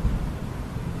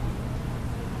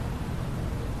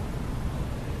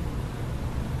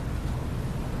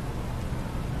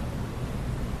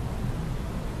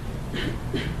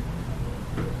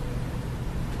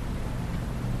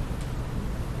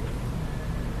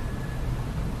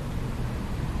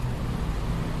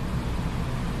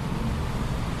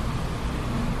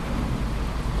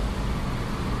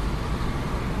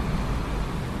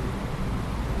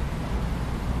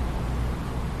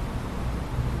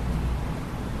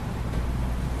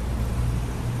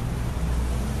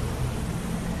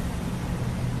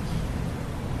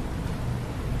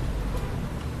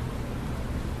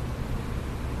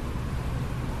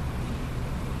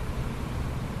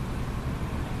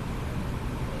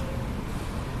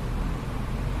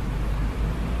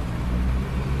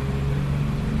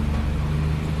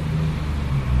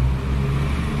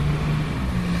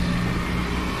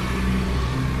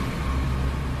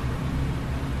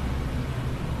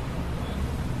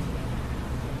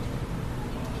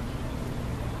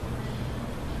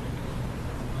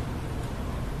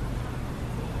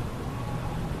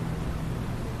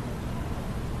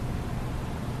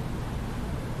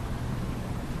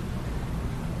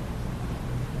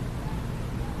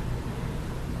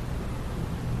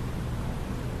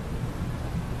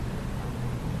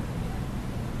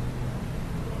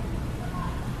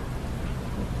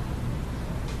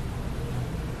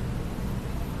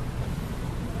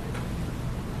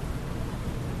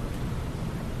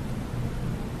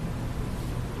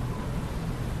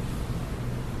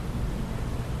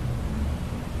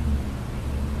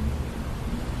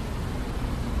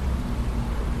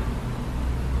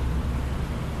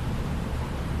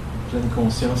 Pleine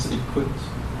conscience écoute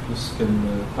plus qu'elle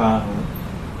ne parle.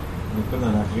 On n'est pas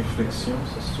dans la réflexion,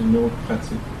 ça c'est une autre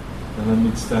pratique. Dans la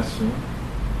méditation,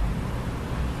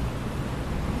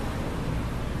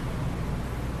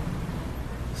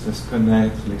 on se laisse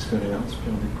connaître l'expérience, puis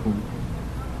on découvre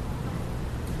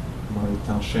comment elle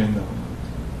est enchaînante,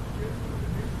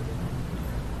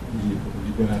 libre,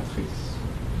 libératrice.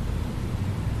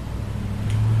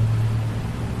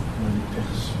 Comment elle est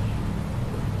perçue,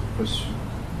 reçue.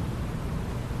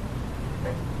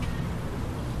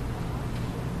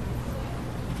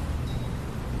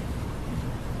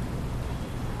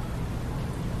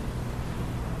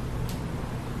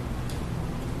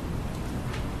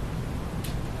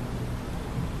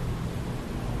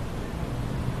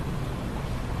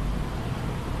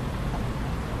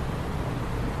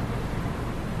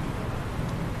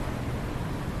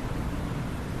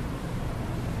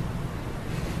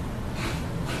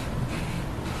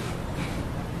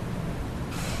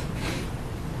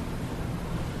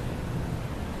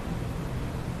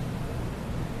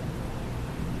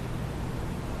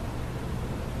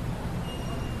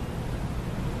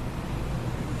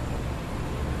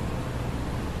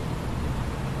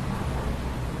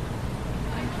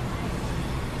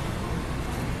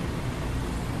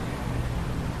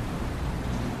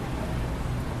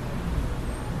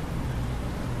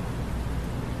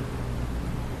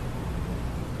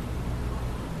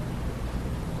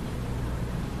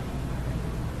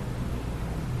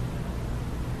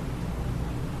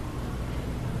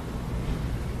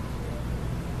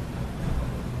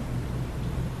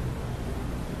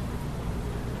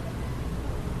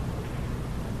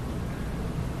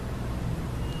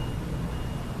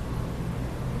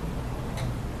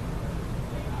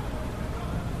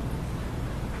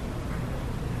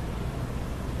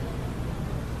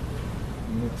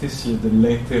 Notez s'il y a de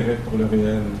l'intérêt pour le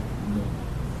réel. Non.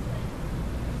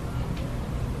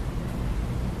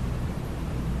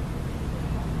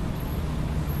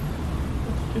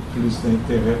 Il y a plus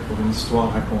d'intérêt pour une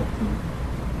histoire racontée,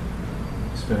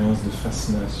 une expérience de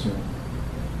fascination,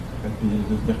 et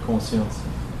de devenir conscient de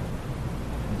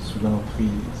ça, sous l'emprise,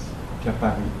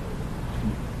 accaparé.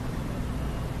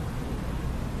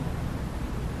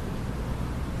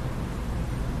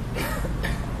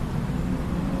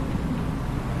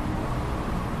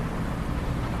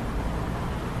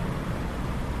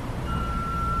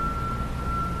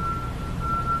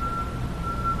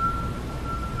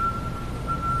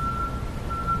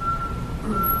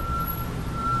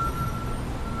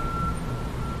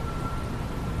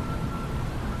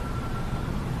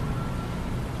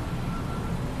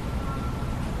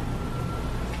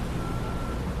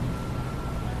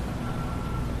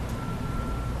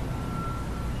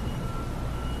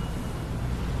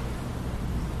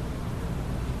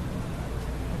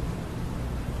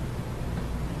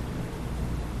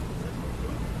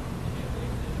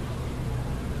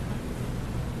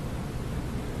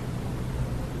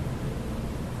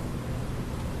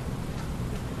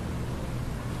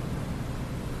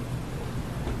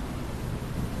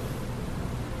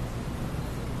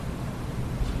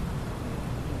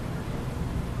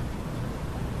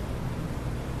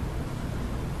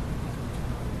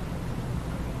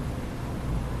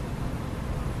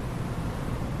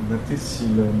 Notez si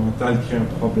le mental crée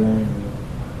un problème.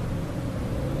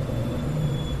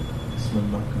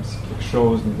 Moment, comme si quelque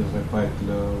chose ne devrait pas être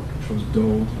là, ou quelque chose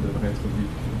d'autre devrait être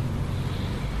vécu.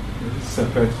 Ça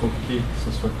peut être OK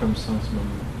que ce soit comme ça en ce moment.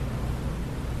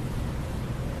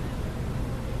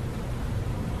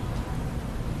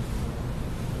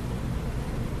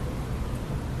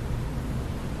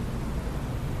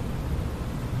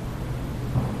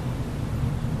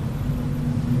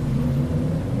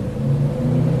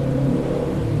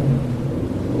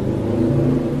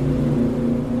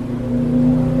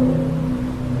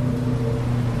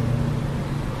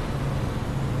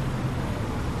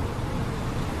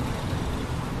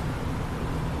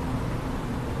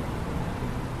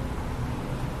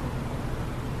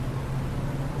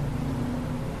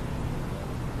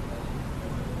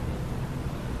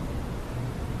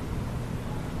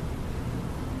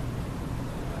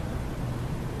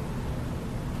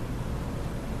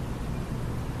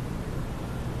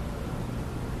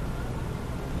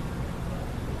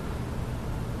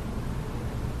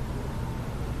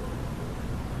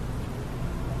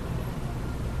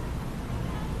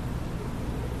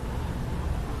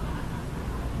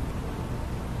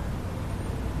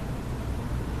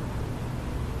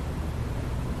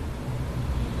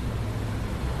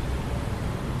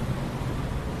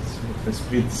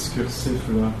 Esprit discursif,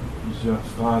 là, plusieurs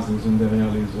phrases les unes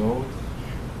derrière les autres.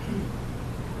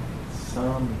 Il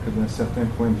semble que d'un certain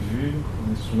point de vue,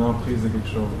 on est sous l'emprise de quelque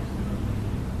chose.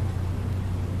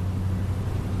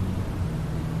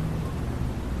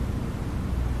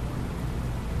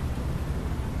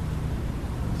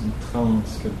 Une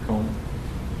transe quelconque.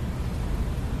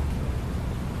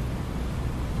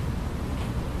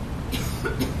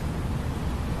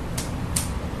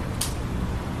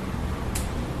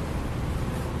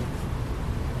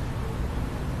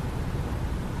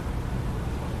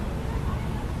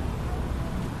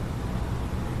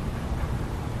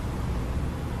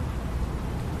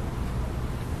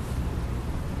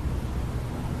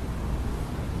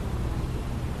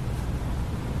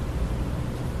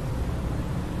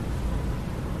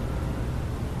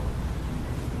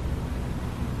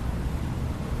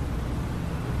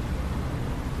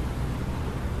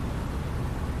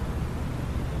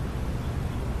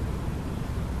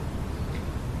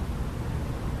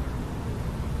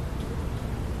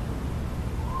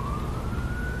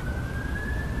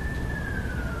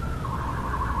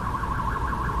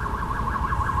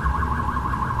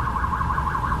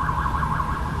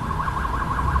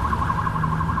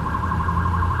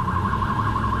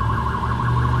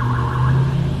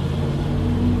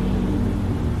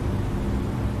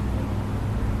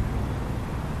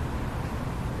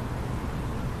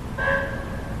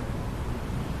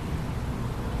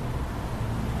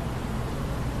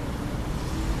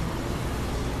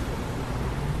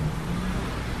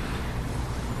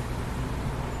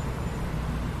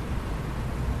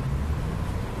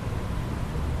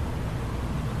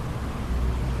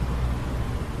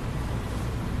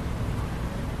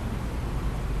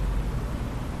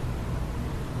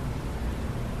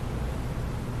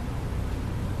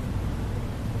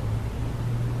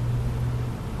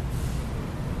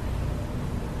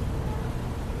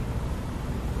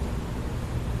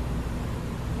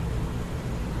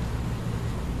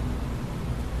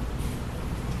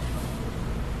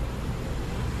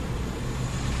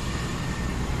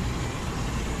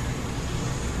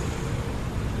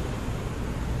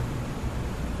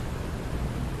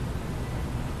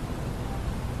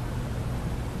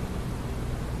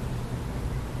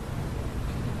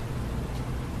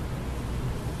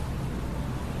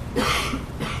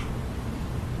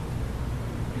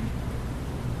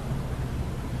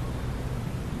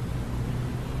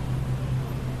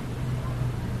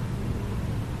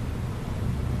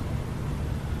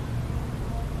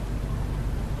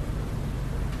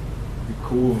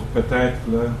 couvre peut-être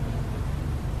là,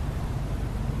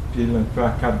 pile un peu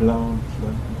accablante là,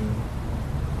 de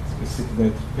ce que c'est que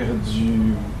d'être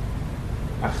perdu,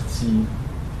 parti,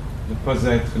 de ne pas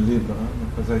être libre, hein,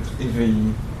 de ne pas être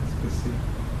éveillé. Qu'est-ce que c'est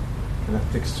que la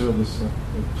texture de ça,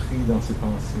 être pris dans ses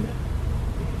pensées,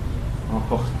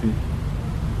 emporté.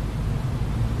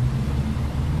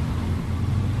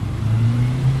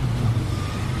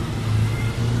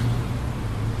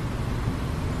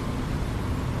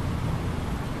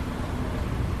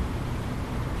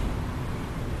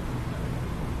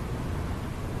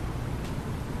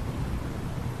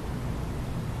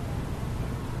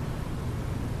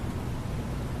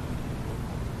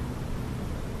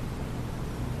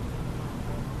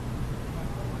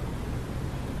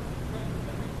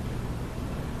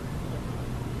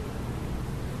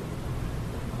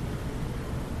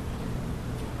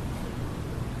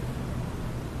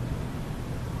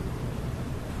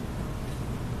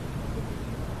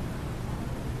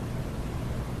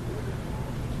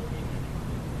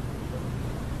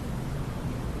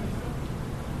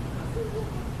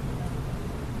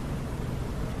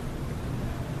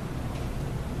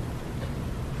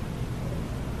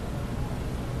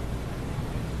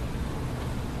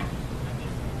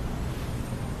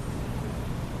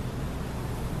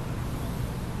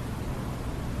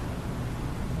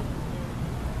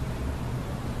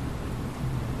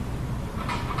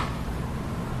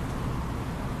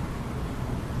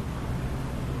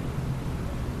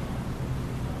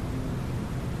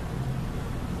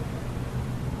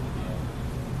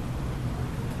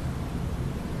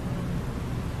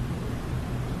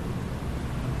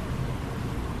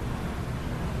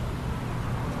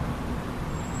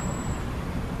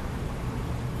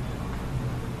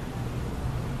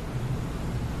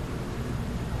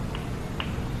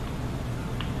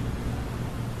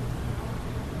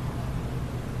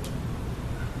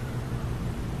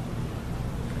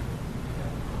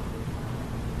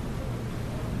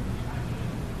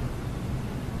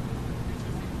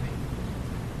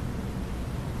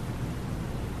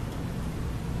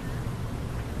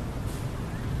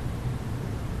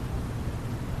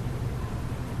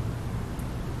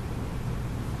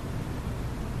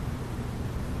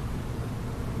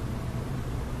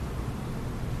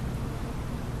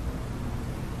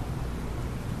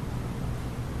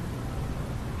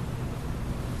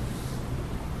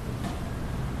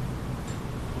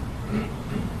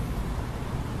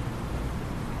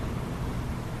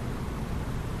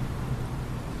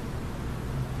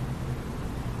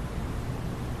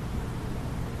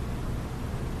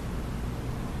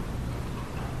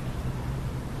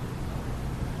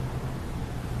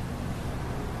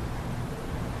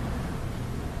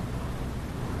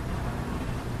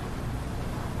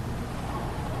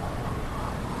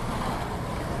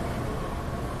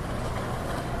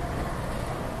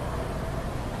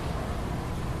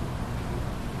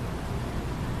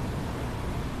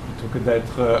 Que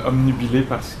d'être omnubilé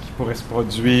par ce qui pourrait se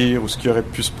produire ou ce qui aurait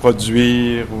pu se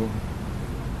produire, ou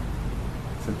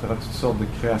etc. Toutes sortes de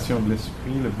créations de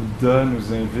l'esprit. Le Bouddha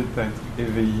nous invite à être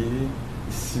éveillés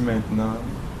ici maintenant,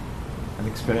 à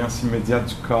l'expérience immédiate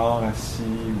du corps assis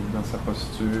ou dans sa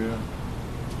posture.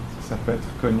 Ça peut être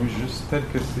connu juste tel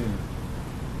que c'est.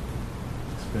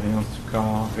 L'expérience du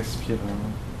corps respirant,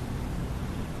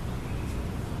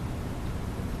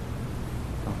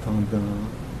 entendant.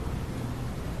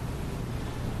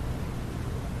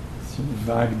 Une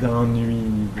vague d'ennui,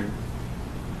 de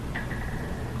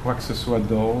quoi que ce soit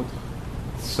d'autre,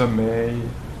 sommeil,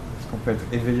 est-ce qu'on peut être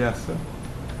éveillé à ça?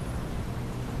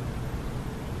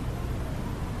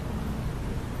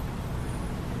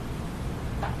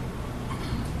 Une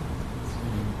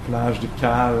plage de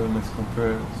calme, est-ce qu'on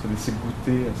peut se laisser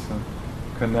goûter à ça,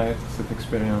 connaître cette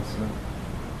expérience-là,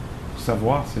 pour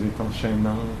savoir si elle est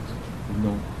enchaînante ou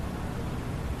non?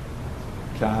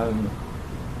 Calme.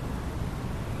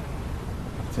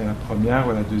 Tiens, la première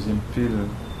ou la deuxième pile,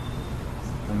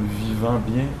 en le vivant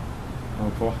bien, on va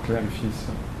pouvoir clarifier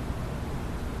ça.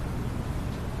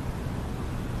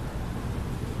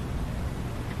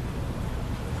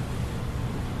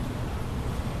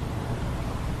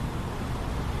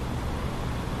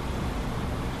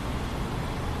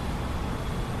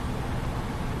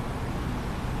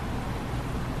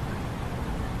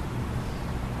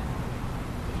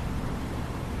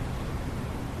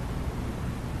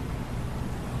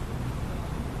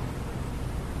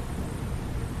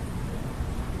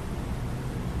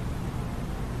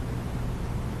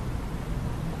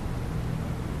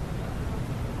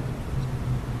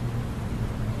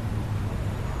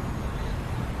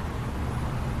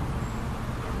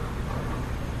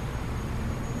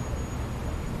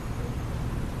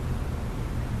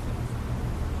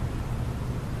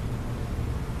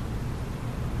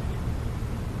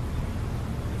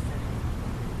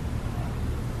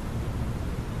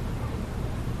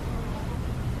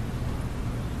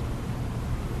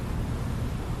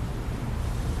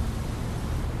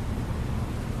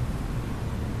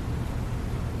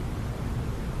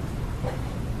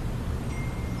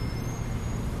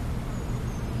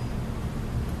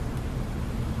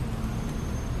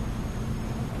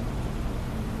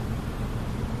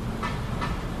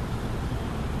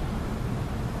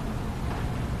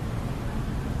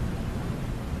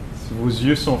 vos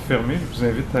yeux sont fermés, je vous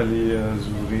invite à les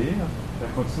ouvrir. Et à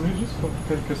continuer juste pour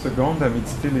quelques secondes à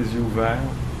méditer les yeux ouverts.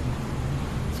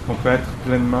 Est-ce qu'on peut être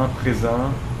pleinement présent,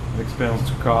 l'expérience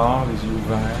du corps, les yeux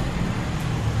ouverts.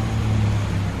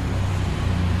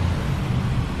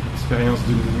 L'expérience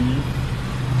de l'ouïe.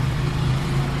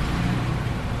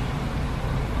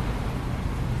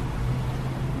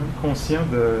 Même conscient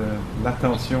de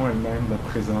l'attention elle-même, de la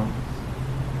présence,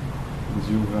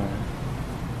 les yeux ouverts.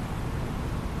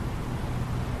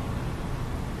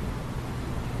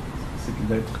 C'est que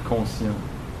d'être conscient,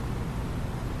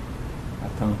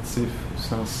 attentif,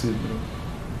 sensible.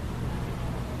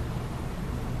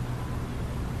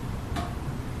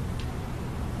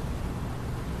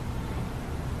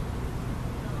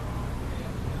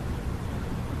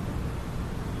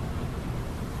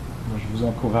 Moi, je vous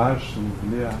encourage, si vous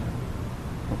voulez, à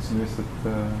continuer cette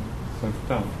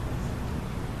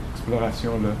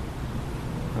exploration-là,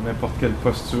 dans n'importe quelle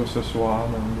posture ce soir,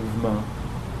 dans le mouvement.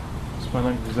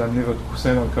 Pendant que vous amenez votre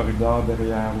coussin dans le corridor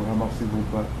derrière, vous ramassez vos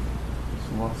bottes.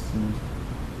 Voir si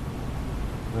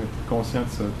vous êtes conscient de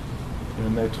ça.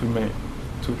 Un être humain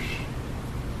touche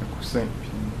un coussin,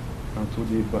 puis tantôt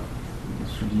des bottes, des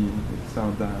souliers, des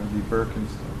sandales, des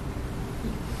Birkenstock.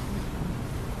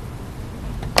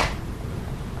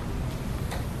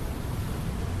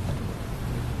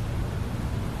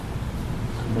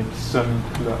 Mais qui sonne une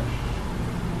cloche,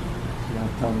 qui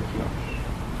entend une cloche.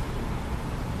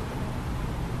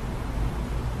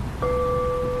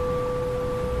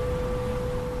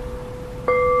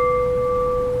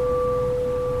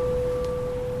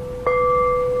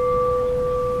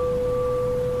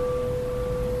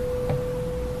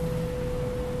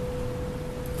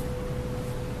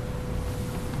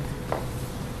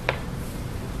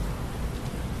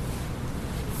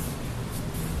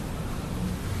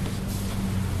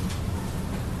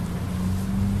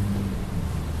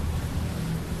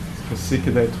 C'est que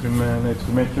d'être humain, un être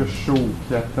humain qui a chaud,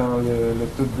 qui attend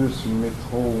l'autobus ou le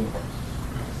métro.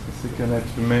 C'est qu'un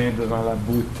être humain devant la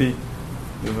beauté,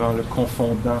 devant le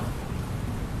confondant.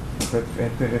 On peut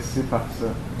être intéressé par ça.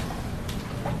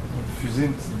 Infuser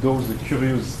une petite dose de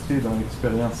curiosité dans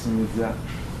l'expérience immédiate.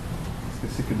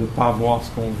 Qu'est-ce que c'est que de ne pas avoir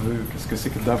ce qu'on veut? Qu'est-ce que c'est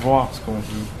que d'avoir ce qu'on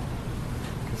veut?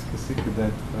 Qu'est-ce que c'est que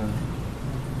d'être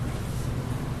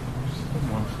je sais pas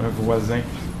moi, un voisin?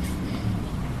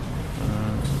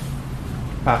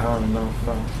 Parent, un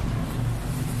enfant,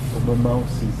 au moment où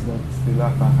ces identités-là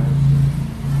apparaissent,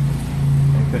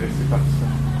 intéressé par ça.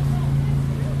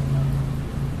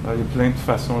 Alors, il y a plein de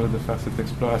façons là, de faire cette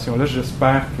exploration-là.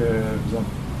 J'espère que il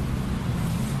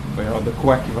va y avoir de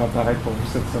quoi qui va apparaître pour vous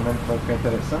cette semaine qui va être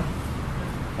intéressant.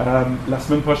 La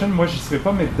semaine prochaine, moi, j'y serai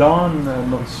pas, mais Don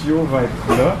Mauricio va être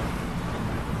là.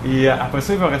 Et après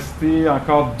ça, il va rester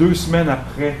encore 2 semaines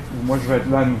après, où moi, je vais être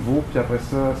là à nouveau, puis après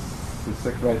ça, c'est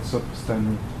ça qui va être ça pour cette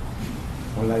année,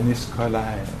 pour l'année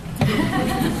scolaire.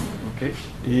 Okay.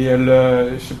 Et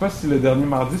je ne sais pas si le dernier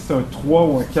mardi, c'est un 3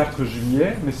 ou un 4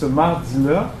 juillet, mais ce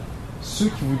mardi-là, ceux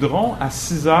qui voudront, à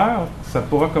 6 heures, ça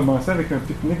pourra commencer avec un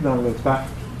pique-nique dans le parc.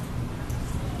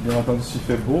 Bien entendu, s'il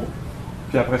fait beau.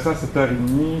 Puis après ça, à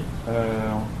 7h30,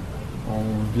 on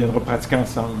viendra pratiquer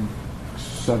ensemble.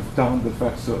 Ça vous tente de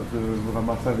faire ça, de vous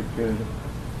ramasser avec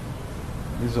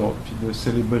les autres, puis de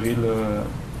célébrer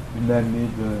une année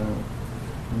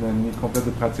complète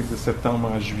de pratique de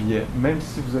septembre à juillet, même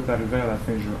si vous êtes arrivé à la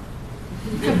fin juin.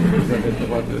 Vous avez le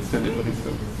droit de célébrer ça.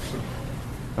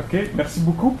 OK, merci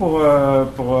beaucoup pour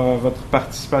votre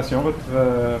participation,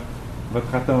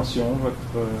 votre attention,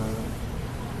 votre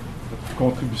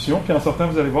contribution. Puis en sortant,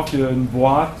 vous allez voir qu'il y a une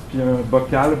boîte, puis un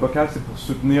bocal. Le bocal, c'est pour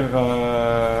soutenir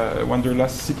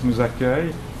Wanderlust ici qui nous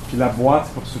accueille. Puis la boîte,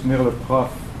 c'est pour soutenir le prof.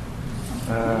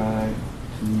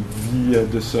 Qui vit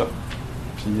de ça.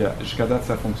 Puis jusqu'à date,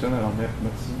 ça fonctionne. Alors,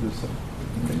 merci de ça.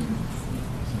 Okay.